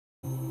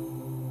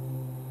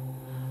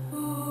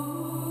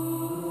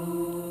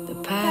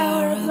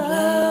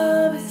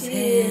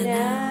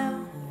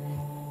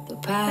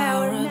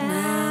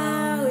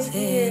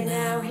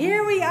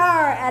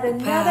at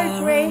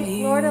another great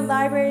Florida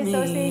Library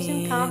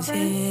Association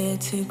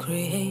conference.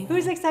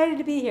 Who's excited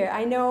to be here?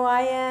 I know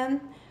I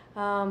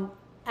am.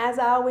 As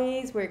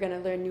always, we're going to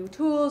learn new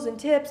tools and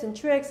tips and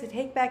tricks to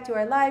take back to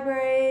our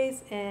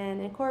libraries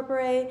and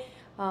incorporate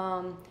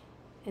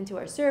into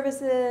our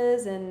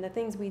services and the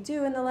things we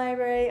do in the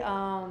library.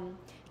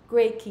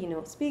 Great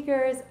keynote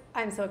speakers.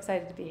 I'm so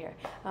excited to be here.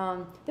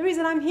 The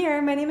reason I'm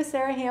here, my name is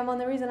Sarah Hamill,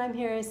 and the reason I'm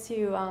here is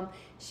to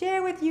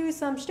share with you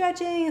some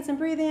stretching and some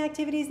breathing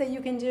activities that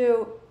you can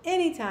do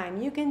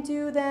anytime. You can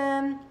do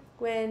them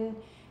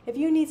if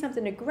you need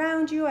something to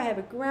ground you. I have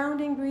a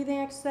grounding breathing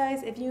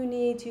exercise. If you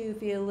need to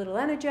feel a little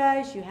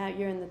energized,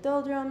 you're in the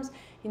doldrums,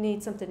 you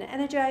need something to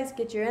energize,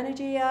 get your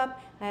energy up,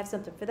 I have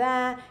something for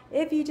that.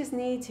 If you just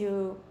need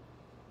to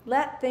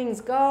let things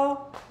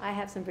go, I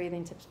have some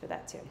breathing tips for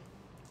that too.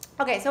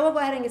 Okay, so we'll go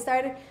ahead and get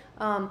started.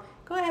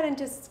 Go ahead and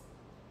just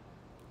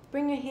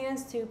bring your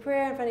hands to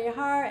prayer in front of your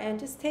heart and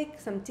just take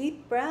some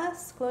deep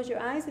breaths. Close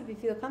your eyes if you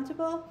feel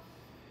comfortable.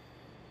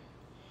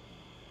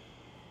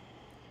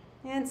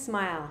 And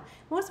smile.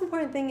 Most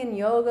important thing in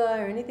yoga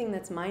or anything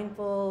that's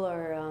mindful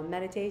or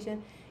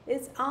meditation,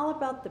 it's all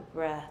about the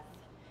breath.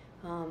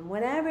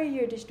 Whenever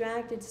you're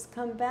distracted, just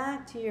come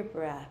back to your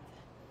breath.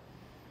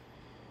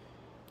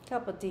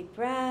 Couple deep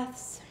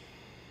breaths.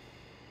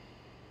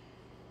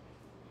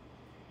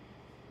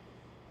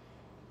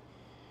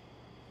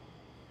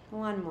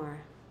 One more.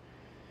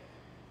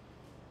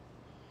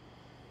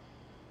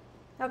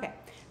 Okay,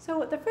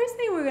 so the first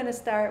thing we're going to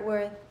start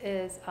with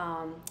is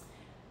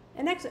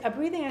a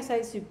breathing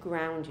exercise to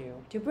ground you,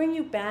 to bring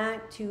you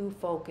back to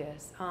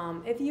focus.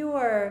 If you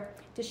are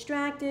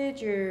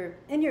distracted, you're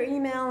in your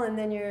email and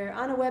then you're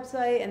on a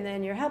website and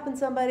then you're helping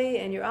somebody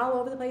and you're all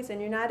over the place and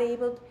you're not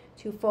able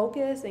to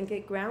focus and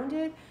get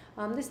grounded,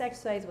 this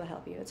exercise will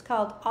help you. It's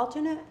called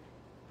alternate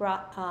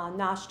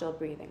nostril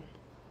breathing.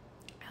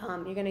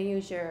 You're going to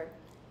use your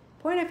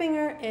pointer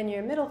finger and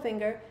your middle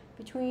finger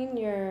between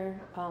your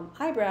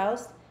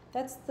eyebrows.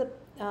 That's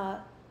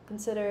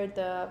considered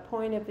the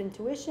point of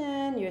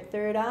intuition, your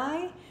third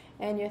eye,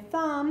 and your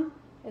thumb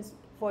is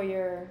for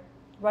your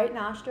right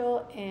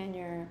nostril, and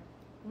your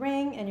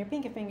ring and your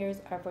pinky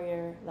fingers are for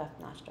your left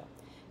nostril.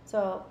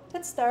 So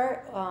let's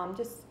start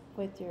just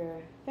with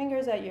your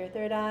fingers at your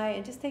third eye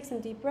and just take some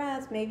deep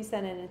breaths. Maybe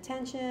set an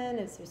intention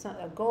if there's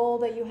a goal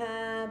that you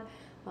have.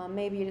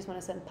 Maybe you just want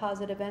to send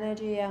positive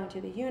energy out into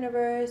the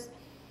universe.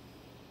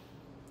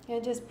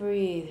 And just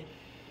breathe,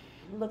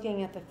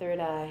 looking at the third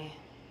eye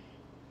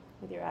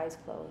with your eyes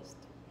closed.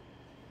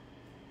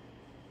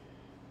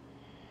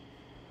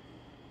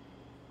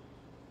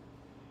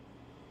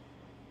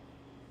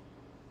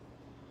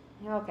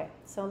 Okay,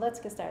 so let's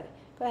get started.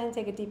 Go ahead and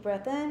take a deep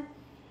breath in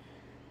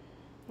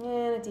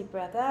and a deep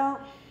breath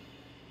out.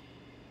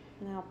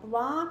 Now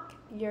block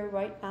your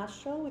right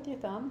nostril with your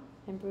thumb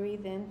and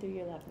breathe in through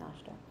your left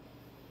nostril.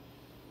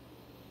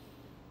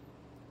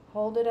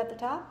 Hold it at the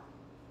top.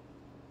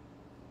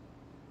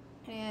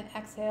 And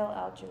exhale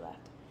out your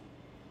left.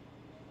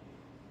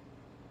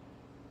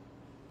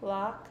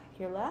 Block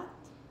your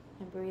left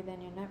and breathe in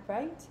your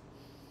right.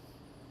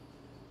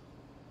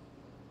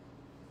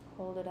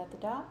 Hold it at the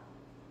top.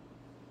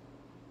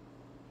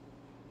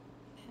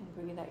 And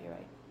breathe out your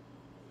right.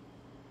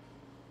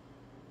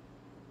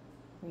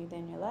 Breathe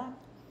in your left.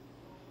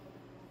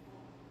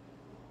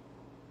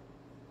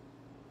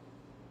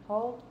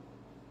 Hold.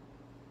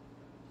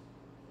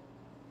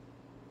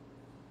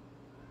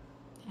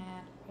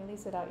 And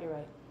release it out your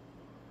right.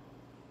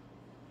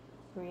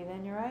 Breathe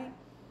in your right.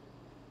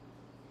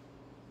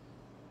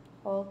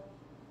 Hold.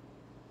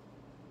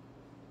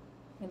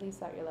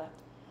 Release out your left.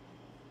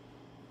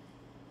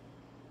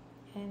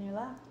 In your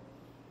left.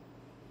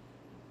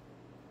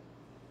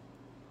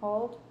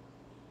 Hold.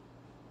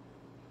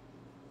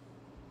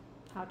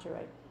 Out your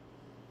right.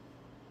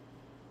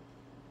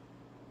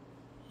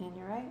 In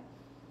your right.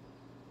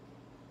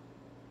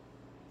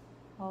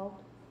 Hold.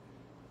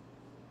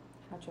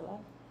 Out your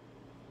left.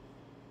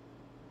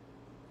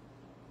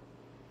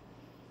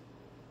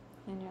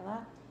 In your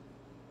left,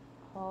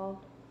 hold,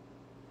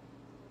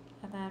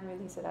 and then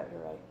release it out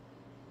your right.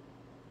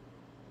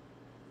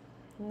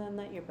 And then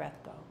let your breath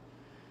go.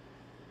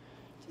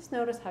 Just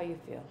notice how you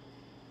feel.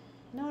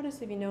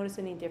 Notice if you notice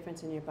any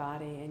difference in your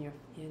body and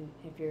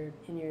if you're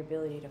in your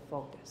ability to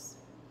focus.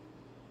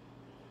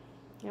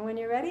 And when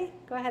you're ready,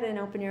 go ahead and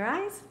open your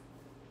eyes.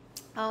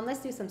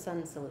 Let's do some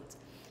sun salutes.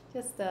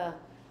 Just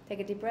take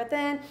a deep breath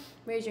in,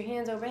 raise your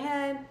hands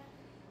overhead,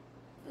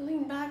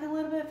 lean back a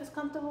little bit if it's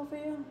comfortable for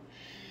you.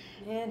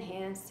 And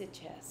hands to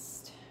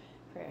chest,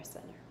 prayer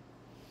center.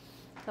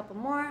 A couple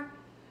more.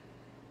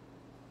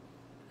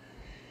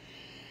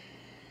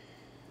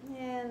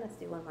 And let's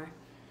do one more.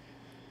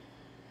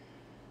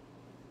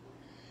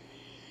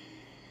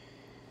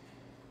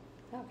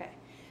 Okay,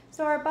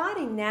 so our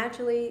body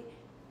naturally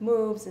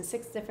moves in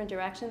 6 different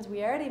directions.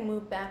 We already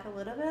moved back a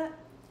little bit.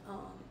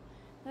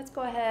 Let's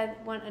go ahead.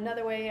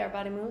 Another way our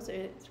body moves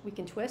is we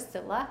can twist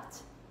to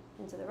left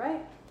and to the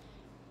right.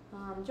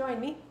 Join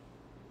me.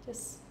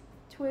 Just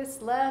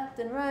twist left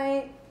and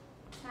right.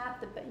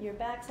 tap your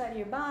back side of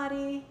your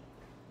body,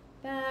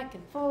 back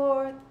and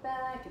forth,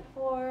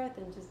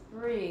 and just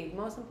breathe.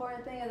 Most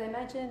important thing, as I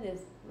mentioned,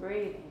 is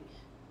breathing.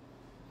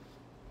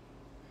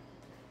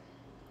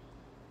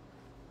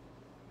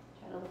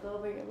 Try to look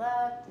over your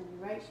left and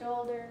your right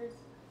shoulders.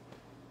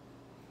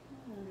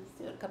 Let's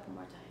do it a couple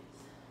more times.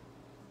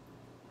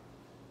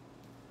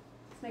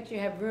 Just make sure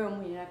you have room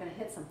when you're not going to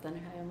hit something.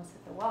 I almost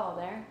hit the wall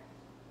there.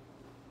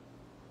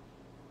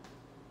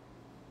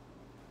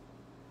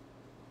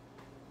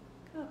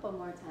 Couple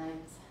more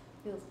times.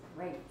 Feels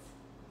great.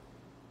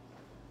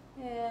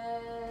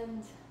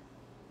 And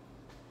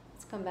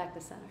let's come back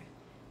to center.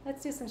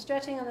 Let's do some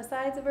stretching on the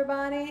sides of our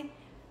body.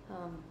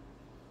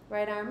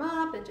 Right arm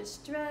up and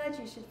just stretch.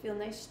 You should feel a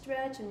nice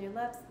stretch on your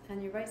left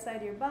and your right side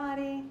of your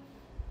body.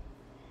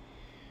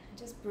 And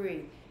just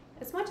breathe.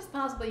 As much as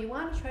possible, you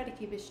want to try to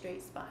keep a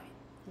straight spine.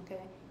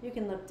 Okay? You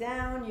can look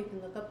down, you can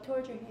look up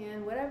towards your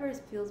hand, whatever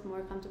feels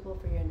more comfortable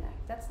for your neck.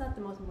 That's not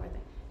the most important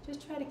thing.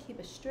 Just try to keep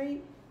a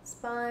straight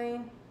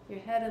spine, your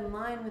head in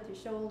line with your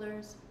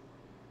shoulders.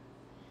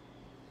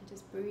 And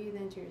just breathe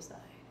into your side.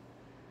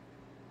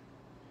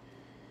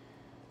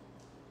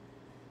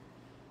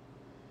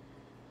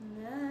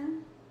 And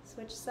then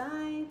switch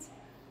sides.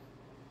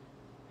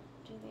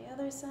 Do the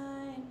other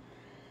side.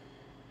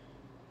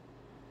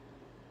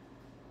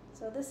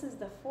 So this is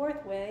the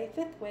fifth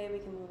way we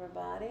can move our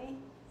body.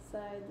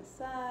 Side to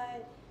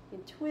side. You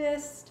can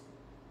twist.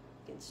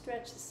 You can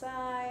stretch the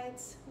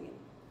sides. We can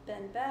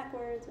bend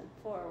backwards and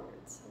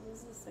forwards. So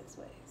this is 6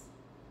 ways.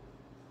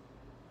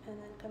 And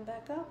then come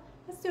back up.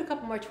 Let's do a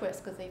couple more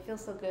twists because they feel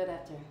so good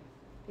after,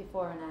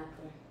 before and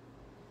after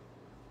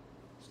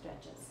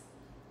stretches.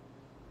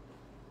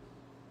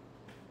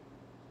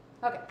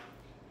 Okay,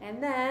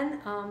 and then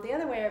the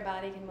other way our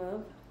body can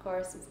move, of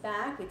course, is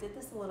back. We did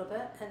this a little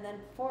bit, and then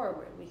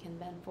forward. We can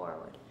bend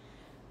forward.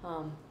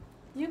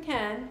 You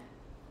can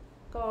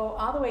go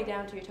all the way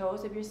down to your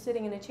toes. If you're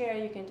sitting in a chair,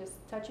 you can just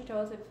touch your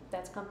toes if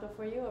that's comfortable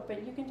for you.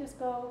 But you can just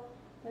go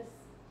this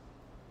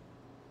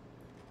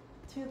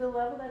to the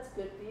level that's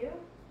good for you.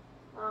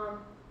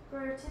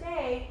 For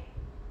today,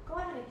 go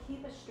ahead and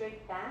keep a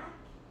straight back.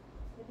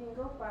 If you can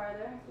go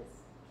farther,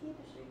 just keep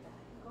a straight back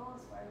and go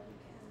as far as you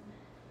can.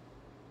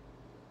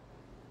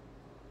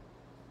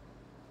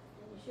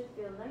 You should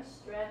feel a nice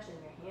stretch in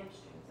your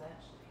hamstrings,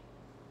 actually.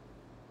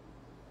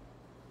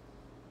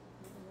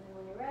 And then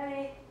when you're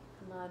ready,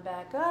 come on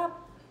back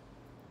up.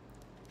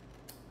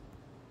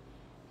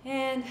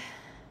 And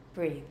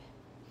breathe.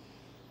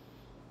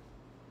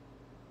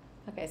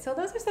 Okay, so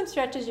those are some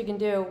stretches you can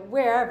do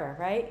wherever,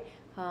 right?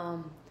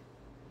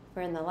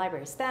 We're in the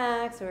library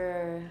stacks,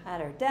 or at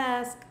our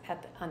desk,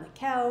 on the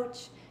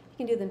couch. You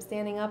can do them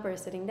standing up or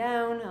sitting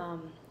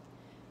down,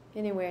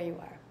 anywhere you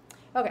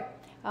are. Okay.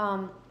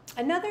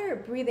 Another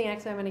breathing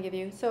exercise I'm going to give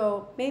you.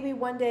 So maybe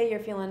one day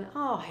you're feeling,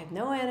 oh, I have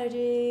no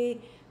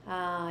energy.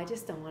 I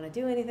just don't want to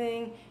do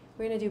anything.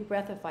 We're going to do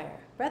breath of fire.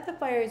 Breath of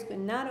fire is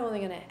not only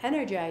going to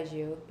energize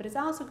you, but it's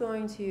also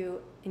going to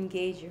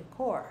engage your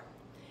core.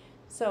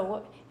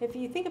 So if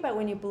you think about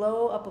when you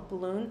blow up a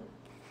balloon,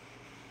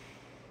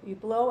 you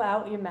blow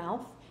out your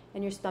mouth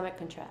and your stomach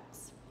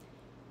contracts.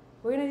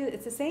 We're going to do,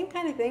 it's the same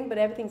kind of thing, but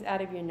everything's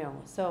out of your nose.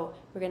 So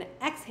we're going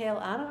to exhale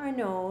out of our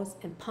nose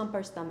and pump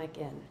our stomach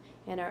in.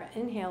 And our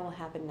inhale will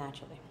happen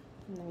naturally.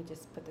 And let me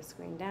just put the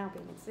screen down so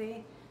you can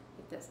see.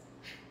 Like this.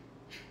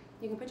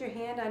 You can put your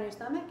hand on your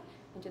stomach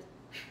and just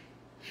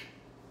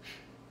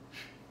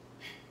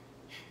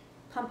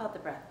pump out the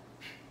breath.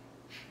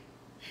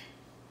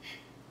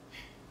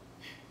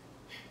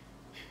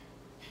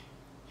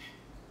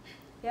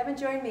 If you haven't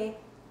joined me,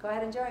 go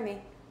ahead and join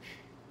me.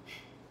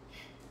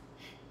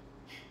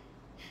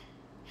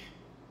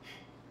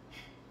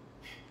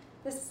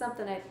 This is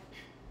something I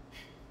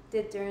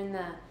did during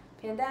the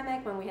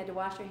pandemic when we had to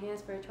wash our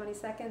hands for 20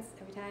 seconds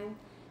every time.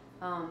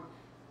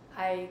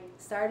 I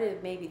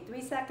started maybe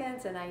 3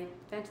 seconds, and I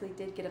eventually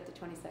did get up to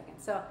 20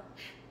 seconds. So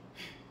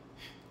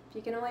if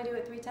you can only do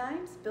it 3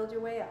 times, build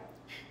your way up.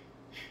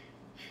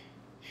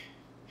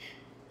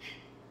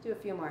 Do a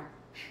few more.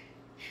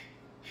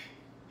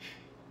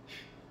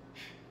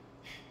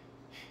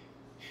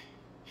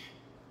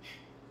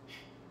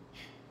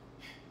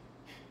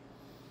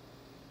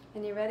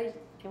 And you're ready,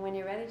 and when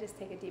you're ready, just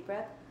take a deep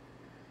breath.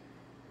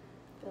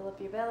 Fill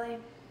up your belly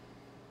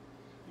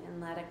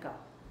and let it go.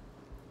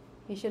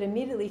 You should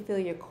immediately feel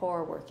your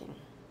core working.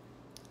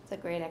 It's a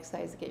great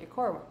exercise to get your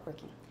core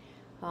working.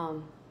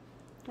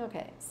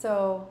 Okay,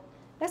 so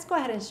let's go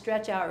ahead and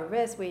stretch out our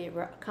wrists.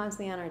 We're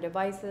constantly on our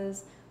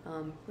devices.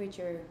 Reach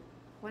your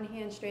one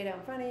hand straight out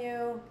in front of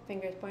you,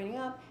 fingers pointing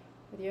up.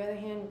 With your other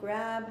hand,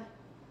 grab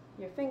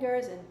your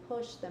fingers and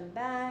push them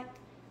back,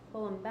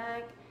 pull them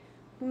back.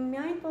 Be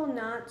mindful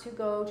not to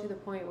go to the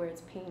point where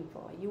it's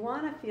painful. You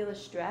want to feel a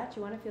stretch,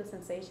 you want to feel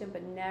sensation,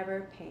 but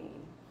never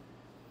pain.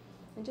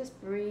 And just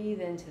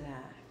breathe into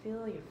that.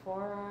 Feel your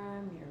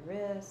forearm, your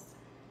wrist.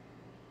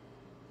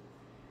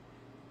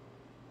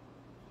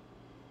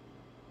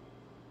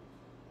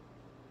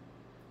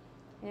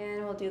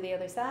 And we'll do the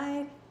other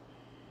side.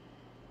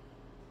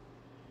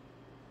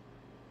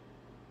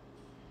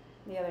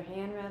 the other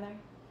hand rather.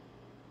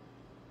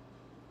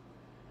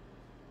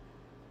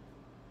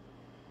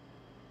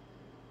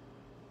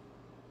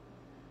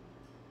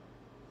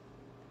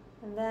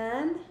 And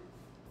then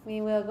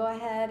we will go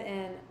ahead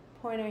and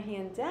point our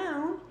hand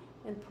down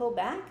and pull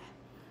back.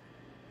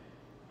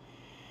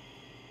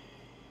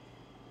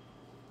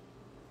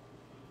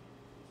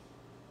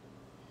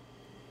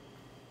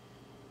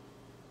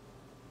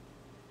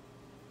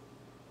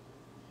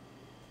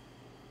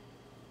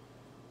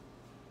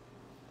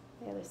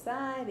 The other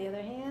side, the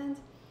other hand.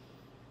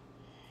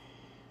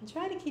 And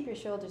try to keep your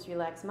shoulders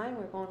relaxed. Mine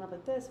were going up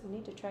like this. We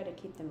need to try to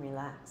keep them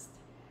relaxed.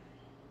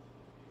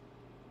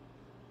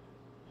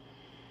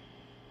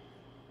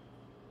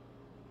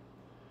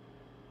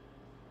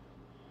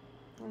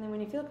 And then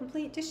when you feel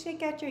complete, just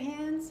shake out your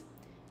hands.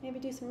 Maybe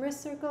do some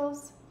wrist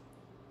circles.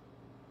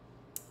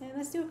 And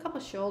let's do a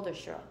couple shoulder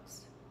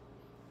shrugs.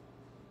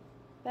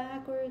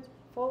 Backwards,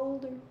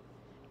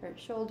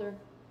 shoulder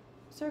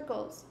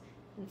circles,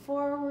 and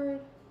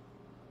forward,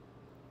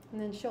 and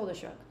then shoulder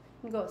shrug.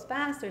 You can go as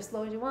fast or as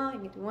slow as you want.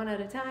 You can do one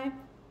at a time.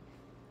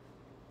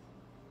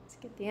 Let's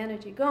get the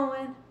energy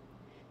going.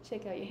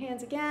 Shake out your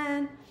hands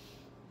again.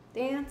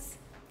 Dance.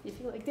 You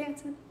feel like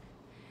dancing?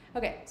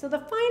 Okay, so the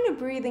final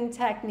breathing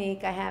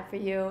technique I have for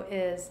you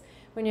is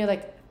when you're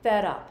like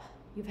fed up.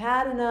 You've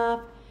had enough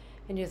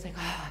and you're just like,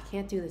 oh, I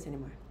can't do this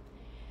anymore.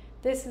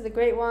 This is a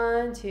great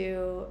one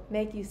to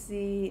make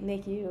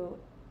you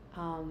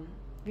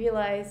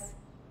realize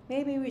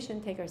maybe we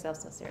shouldn't take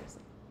ourselves so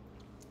seriously.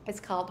 It's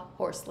called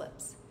horse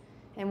lips.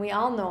 And we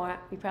all know it.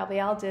 We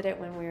probably all did it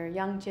when we were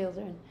young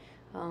children.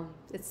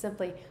 It's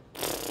simply,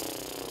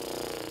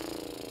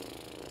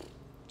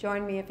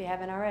 join me if you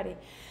haven't already.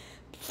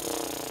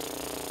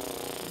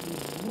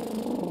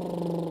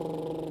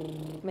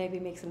 Maybe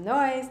make some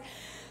noise.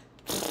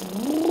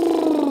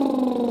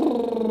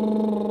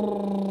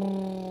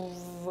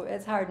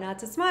 It's hard not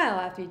to smile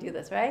after you do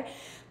this, right?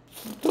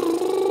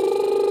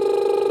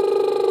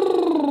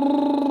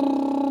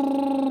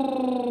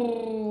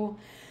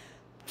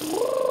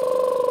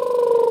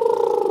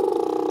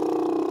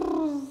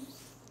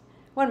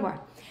 One more.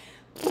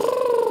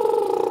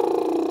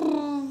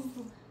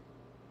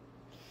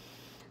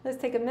 Let's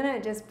take a minute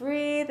and just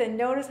breathe and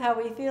notice how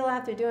we feel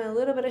after doing a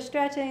little bit of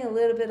stretching, a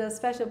little bit of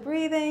special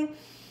breathing.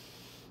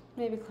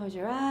 Maybe close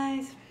your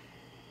eyes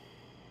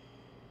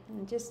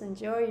and just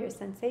enjoy your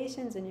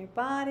sensations in your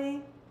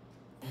body.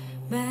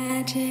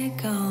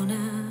 Magic on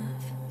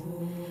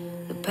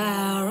earth, the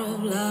power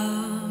of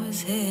love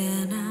is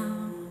here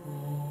now.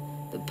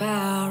 The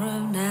power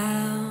of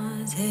now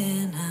is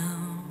here now.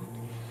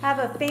 Have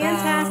a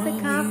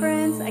fantastic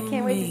conference. I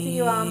can't wait to see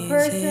you all in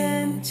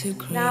person.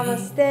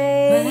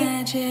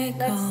 Namaste.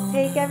 Let's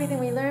take everything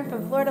we learned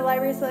from Florida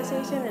Library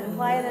Association and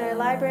apply it in our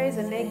libraries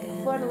and make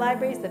Florida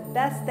libraries the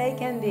best they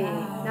can be.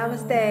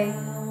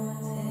 Namaste.